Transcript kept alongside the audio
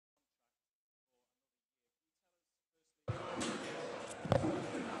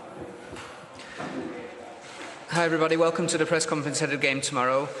Hi everybody, welcome to the press conference ahead of the game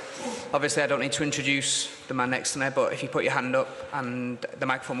tomorrow. Obviously I don't need to introduce the man next to me, but if you put your hand up and the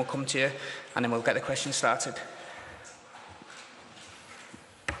microphone will come to you and then we'll get the questions started.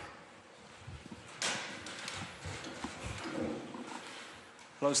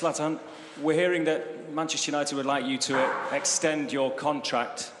 Hello Zlatan, we're hearing that Manchester United would like you to extend your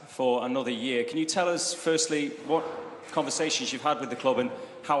contract for another year. Can you tell us firstly what conversations you've had with the club and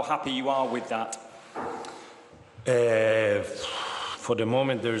how happy you are with that? For the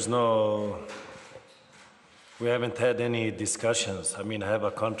moment, we haven't had any discussions. I mean, I have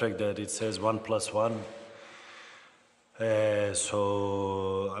a contract that it says 1+1.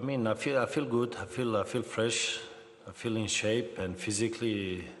 So, I mean, I feel good. I feel fresh. I feel in shape, and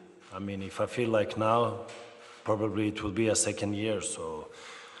physically, I mean, if I feel like now, probably it will be a second year. So,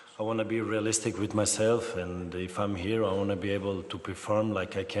 I want to be realistic with myself, and if I'm here, I want to be able to perform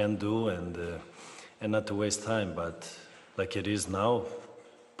like I can do, and not to waste time. But like it is now,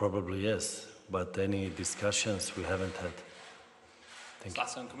 probably yes. But any discussions we haven't had. Thank you.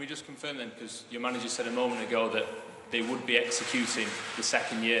 Zlatan, can we just confirm then, because your manager said a moment ago that they would be executing the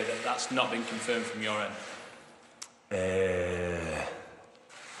second year, that's not been confirmed from your end?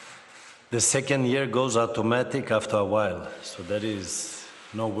 The second year goes automatic after a while, so there is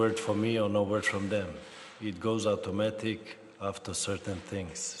no word from me or no word from them. It goes automatic after certain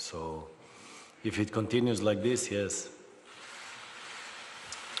things. So if it continues like this, yes.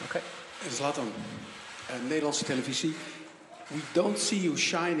 Okay. Zlatan, Nederlandse televisie. We don't see you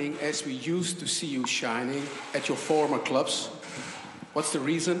shining as we used to see you shining at your former clubs. What's the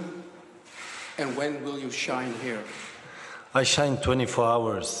reason? And when will you shine here? I shine 24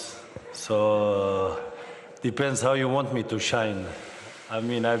 hours, so depends how you want me to shine. I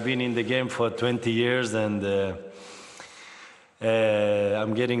mean, I've been in the game for 20 years and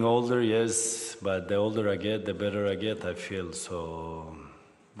I'm getting older, yes, but the older I get, the better I get, I feel. So,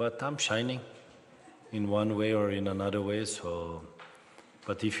 but I'm shining in one way or in another way, so,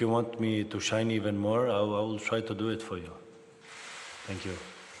 but if you want me to shine even more, I will try to do it for you. Thank you.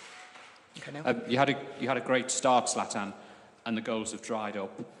 Okay, you had a great start, Zlatan, and the goals have dried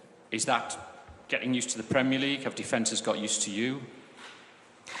up. Is that getting used to the Premier League? Have defences got used to you?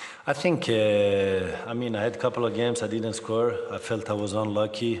 I think, I mean, I had a couple of games I didn't score. I felt I was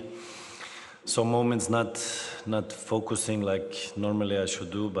unlucky. Some moments not focusing like normally I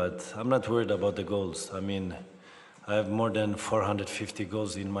should do, but I'm not worried about the goals. I mean, I have more than 450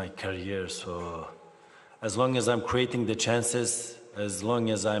 goals in my career, so as long as I'm creating the chances, as long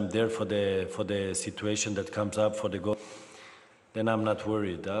as I'm there for the situation that comes up for the goal, then I'm not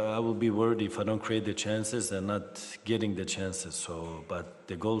worried. I will be worried if I don't create the chances and not getting the chances. So, but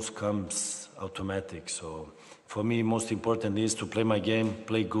the goals comes automatic. So, for me, most important is to play my game,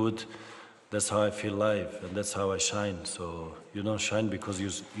 play good. That's how I feel live, and that's how I shine. So, you don't shine because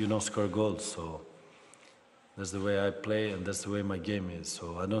you don't score goals. So, that's the way I play, and that's the way my game is.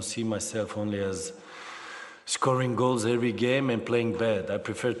 So, I don't see myself only as scoring goals every game and playing bad. I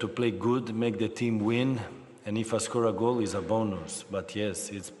prefer to play good, make the team win, and if I score a goal, it's a bonus. But yes,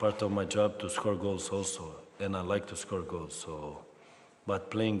 it's part of my job to score goals also, and I like to score goals. So,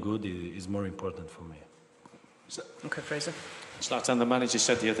 but playing good is more important for me. Okay, Fraser. Zlatan, the manager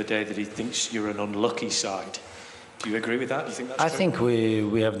said the other day that he thinks you're an unlucky side. Do you agree with that? Do you think that's I true? think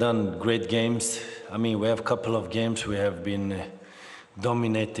we have done great games. I mean, we have a couple of games we have been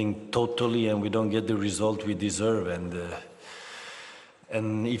dominating totally, and we don't get the result we deserve.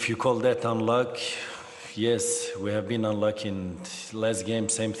 And if you call that unluck, yes, we have been unlucky in last game,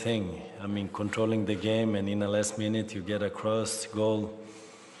 same thing. I mean, controlling the game, and in the last minute you get a cross, goal.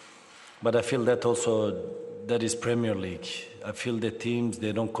 But I feel that also, that is Premier League. I feel the teams,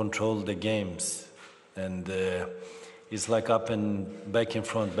 they don't control the games. And it's like up and back in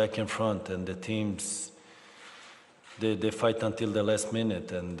front, and the teams, they fight until the last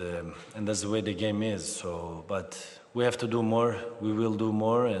minute, and that's the way the game is. So, but we have to do more, we will do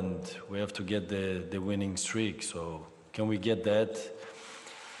more, and we have to get the winning streak. So can we get that?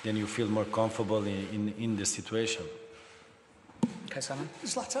 Then you feel more comfortable in the situation. Okay, Simon.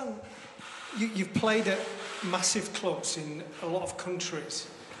 Zlatan, you've played at massive clubs in a lot of countries.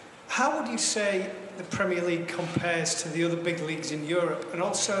 How would you say the Premier League compares to the other big leagues in Europe? And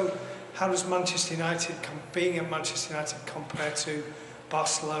also, how does Manchester United, being at Manchester United, compare to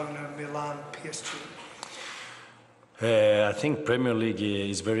Barcelona, Milan, PSG? I think Premier League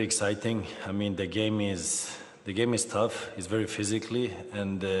is very exciting. I mean, the game is tough. It's very physically,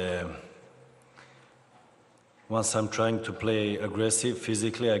 and once I'm trying to play aggressive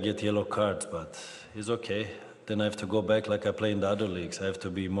physically, I get yellow cards. But it's okay. Then I have to go back like I play in the other leagues. I have to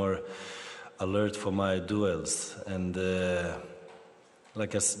be more alert for my duels. And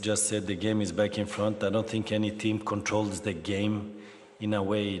like I just said, the game is back in front. I don't think any team controls the game in a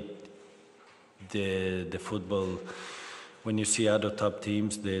way. The football, when you see other top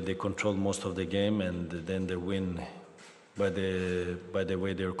teams, they control most of the game, and then they win by the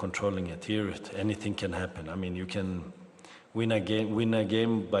way they're controlling it. Here, anything can happen. I mean, you can win a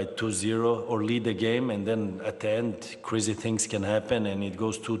game by 2-0 or lead the game, and then at the end, crazy things can happen, and it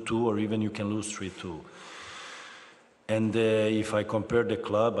goes 2-2, or even you can lose 3-2. And if I compare the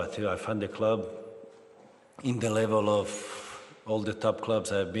club, I find the club in the level of all the top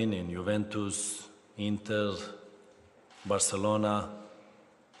clubs I've been in: Juventus, Inter, Barcelona.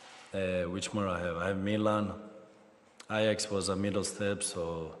 Which more I have? I have Milan. Ajax was a middle step,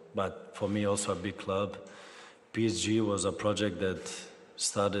 but for me also a big club. PSG was a project that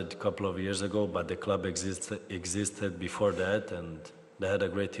started a couple of years ago, but the club existed before that, and they had a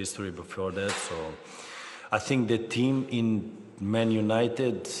great history before that. So I think the team in Man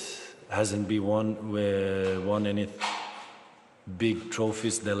United hasn't won any big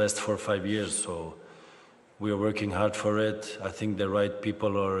trophies the last 4 or 5 years. So we are working hard for it. I think the right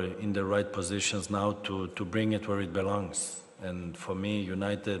people are in the right positions now to bring it where it belongs. And for me,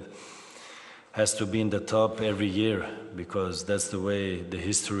 United has to be in the top every year, because that's the way the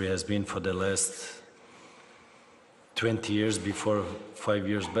history has been for the last 20 years before 5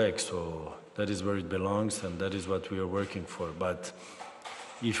 years back. So that is where it belongs, and that is what we are working for. But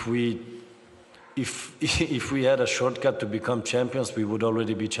if we had a shortcut to become champions, we would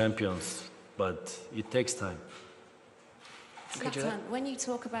already be champions. But it takes time. Zlatan, when you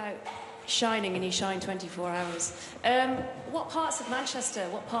talk about shining and you shine 24 hours, what parts of Manchester,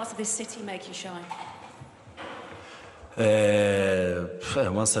 what parts of this city make you shine?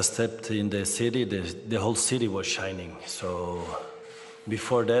 Once I stepped in the city, the whole city was shining. So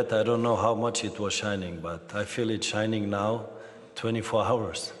before that, I don't know how much it was shining, but I feel it shining now 24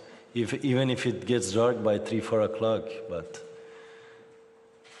 hours. Even if it gets dark by 3, 4 o'clock, but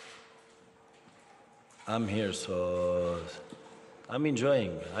I'm here, so I'm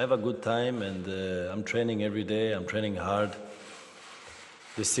enjoying. I have a good time, and I'm training every day. I'm training hard.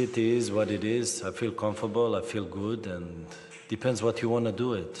 The city is what it is. I feel comfortable. I feel good, and depends what you want to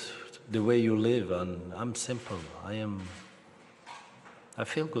do it, the way you live. And I'm simple. I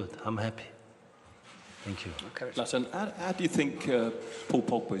feel good. I'm happy. Thank you. Okay. Zlatan, how do you think Paul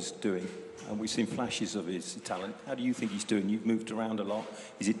Pogba's doing? And we've seen flashes of his talent. How do you think he's doing? You've moved around a lot.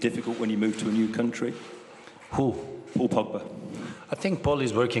 Is it difficult when you move to a new country? Who? Paul Pogba. I think Paul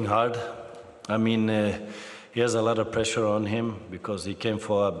is working hard. I mean, he has a lot of pressure on him because he came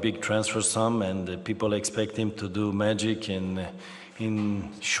for a big transfer sum, and people expect him to do magic in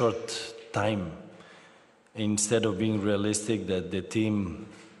short time. Instead of being realistic, that the team,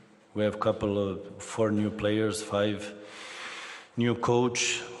 we have 4 new players, 5 new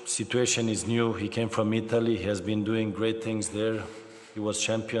coach. Situation is new. He came from Italy. He has been doing great things there. He was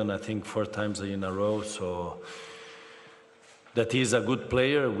champion, I think, 4 times in a row. So that he's a good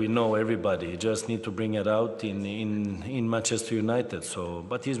player, we know everybody. He just need to bring it out in Manchester United. So,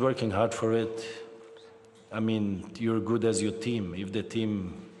 but he's working hard for it. I mean, you're good as your team. If the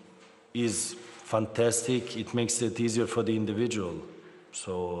team is fantastic, it makes it easier for the individual.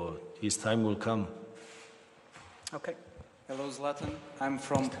 So his time will come. Okay. Hello, Zlatan. I'm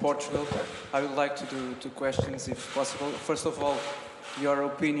from Portugal. I would like to do 2 questions, if possible. First of all, your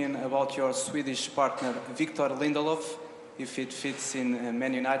opinion about your Swedish partner, Victor Lindelof, if it fits in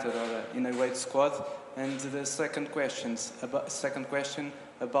Man United or in a great squad. And the second question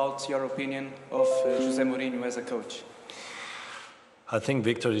about your opinion of Jose Mourinho as a coach. I think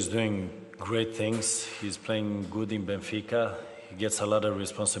Victor is doing great things. He's playing good in Benfica. He gets a lot of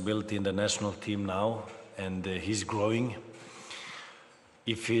responsibility in the national team now, and he's growing.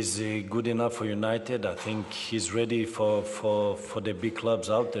 If he's good enough for United, I think he's ready for the big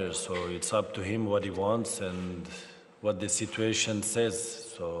clubs out there. So it's up to him what he wants and what the situation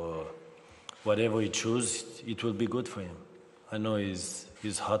says. So whatever he chooses, it will be good for him. I know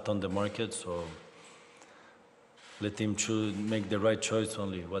he's hot on the market, so let him choose, make the right choice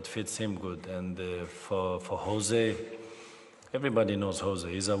only, what fits him good. And for Jose, everybody knows Jose.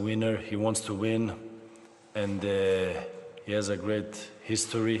 He's a winner. He wants to win, and he has a great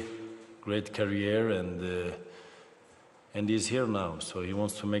history, great career, and he's here now. So he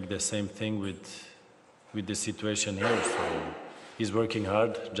wants to make the same thing with the situation here. So he's working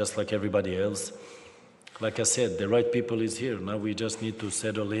hard, just like everybody else. Like I said, the right people is here. Now we just need to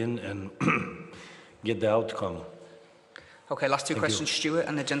settle in and get the outcome. Okay, last two questions, Stuart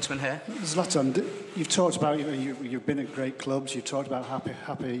and the gentleman here. Zlatan, you've talked about you've been at great clubs. You've talked about how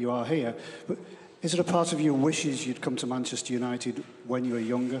happy you are here. But is it a part of your wishes you'd come to Manchester United when you were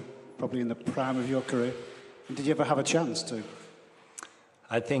younger, probably in the prime of your career? And did you ever have a chance to?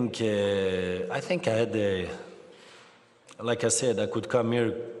 I think I had like I said, I could come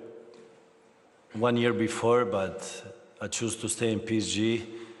here 1 year before, but I chose to stay in PSG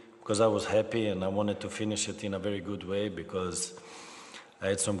because I was happy and I wanted to finish it in a very good way because I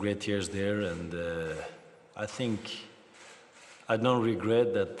had some great years there, and I think I don't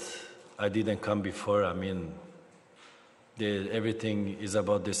regret that I didn't come before. I mean, everything is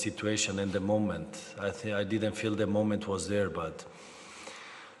about the situation and the moment. I didn't feel the moment was there, but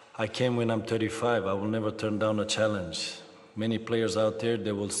I came when I'm 35. I will never turn down a challenge. Many players out there,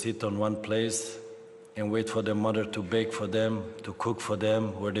 they will sit on one place and wait for their mother to bake for them, to cook for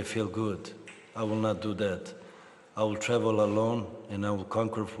them, where they feel good. I will not do that. I will travel alone and I will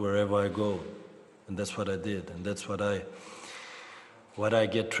conquer wherever I go. And that's what I did. And that's what I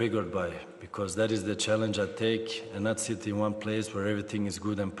get triggered by, because that is the challenge I take, and not sit in one place where everything is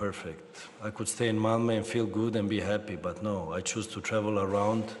good and perfect. I could stay in Malmö and feel good and be happy, but no, I choose to travel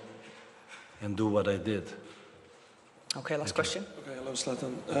around and do what I did. Okay, last question. Okay, hello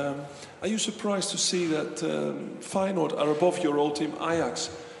Zlatan. Are you surprised to see that Feyenoord are above your old team Ajax?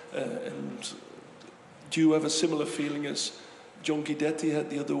 And do you have a similar feeling as John Guidetti had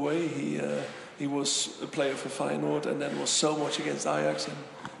the other way? He was a player for Feyenoord and then was so much against Ajax, and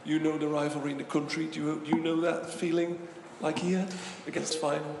you know the rivalry in the country. Do you know that feeling like he had against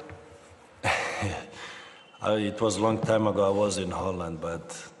Feyenoord? It was a long time ago. I was in Holland,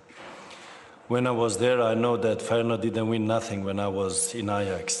 but when I was there, I know that Feyenoord didn't win nothing when I was in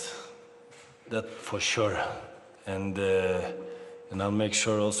Ajax. That for sure. And I'll make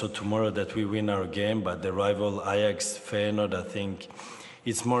sure also tomorrow that we win our game, but the rival Ajax, Feyenoord, I think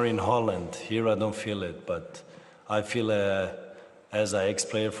it's more in Holland. Here I don't feel it, but I feel as an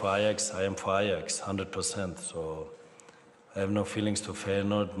ex-player for Ajax, I am for Ajax, 100%. So I have no feelings to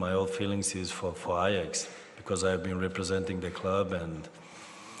Feyenoord. My old feelings is for Ajax, because I have been representing the club, and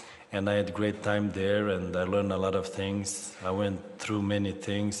I had great time there, and I learned a lot of things. I went through many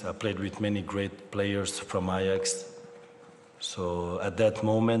things. I played with many great players from Ajax. So at that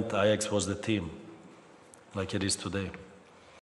moment, Ajax was the team, like it is today.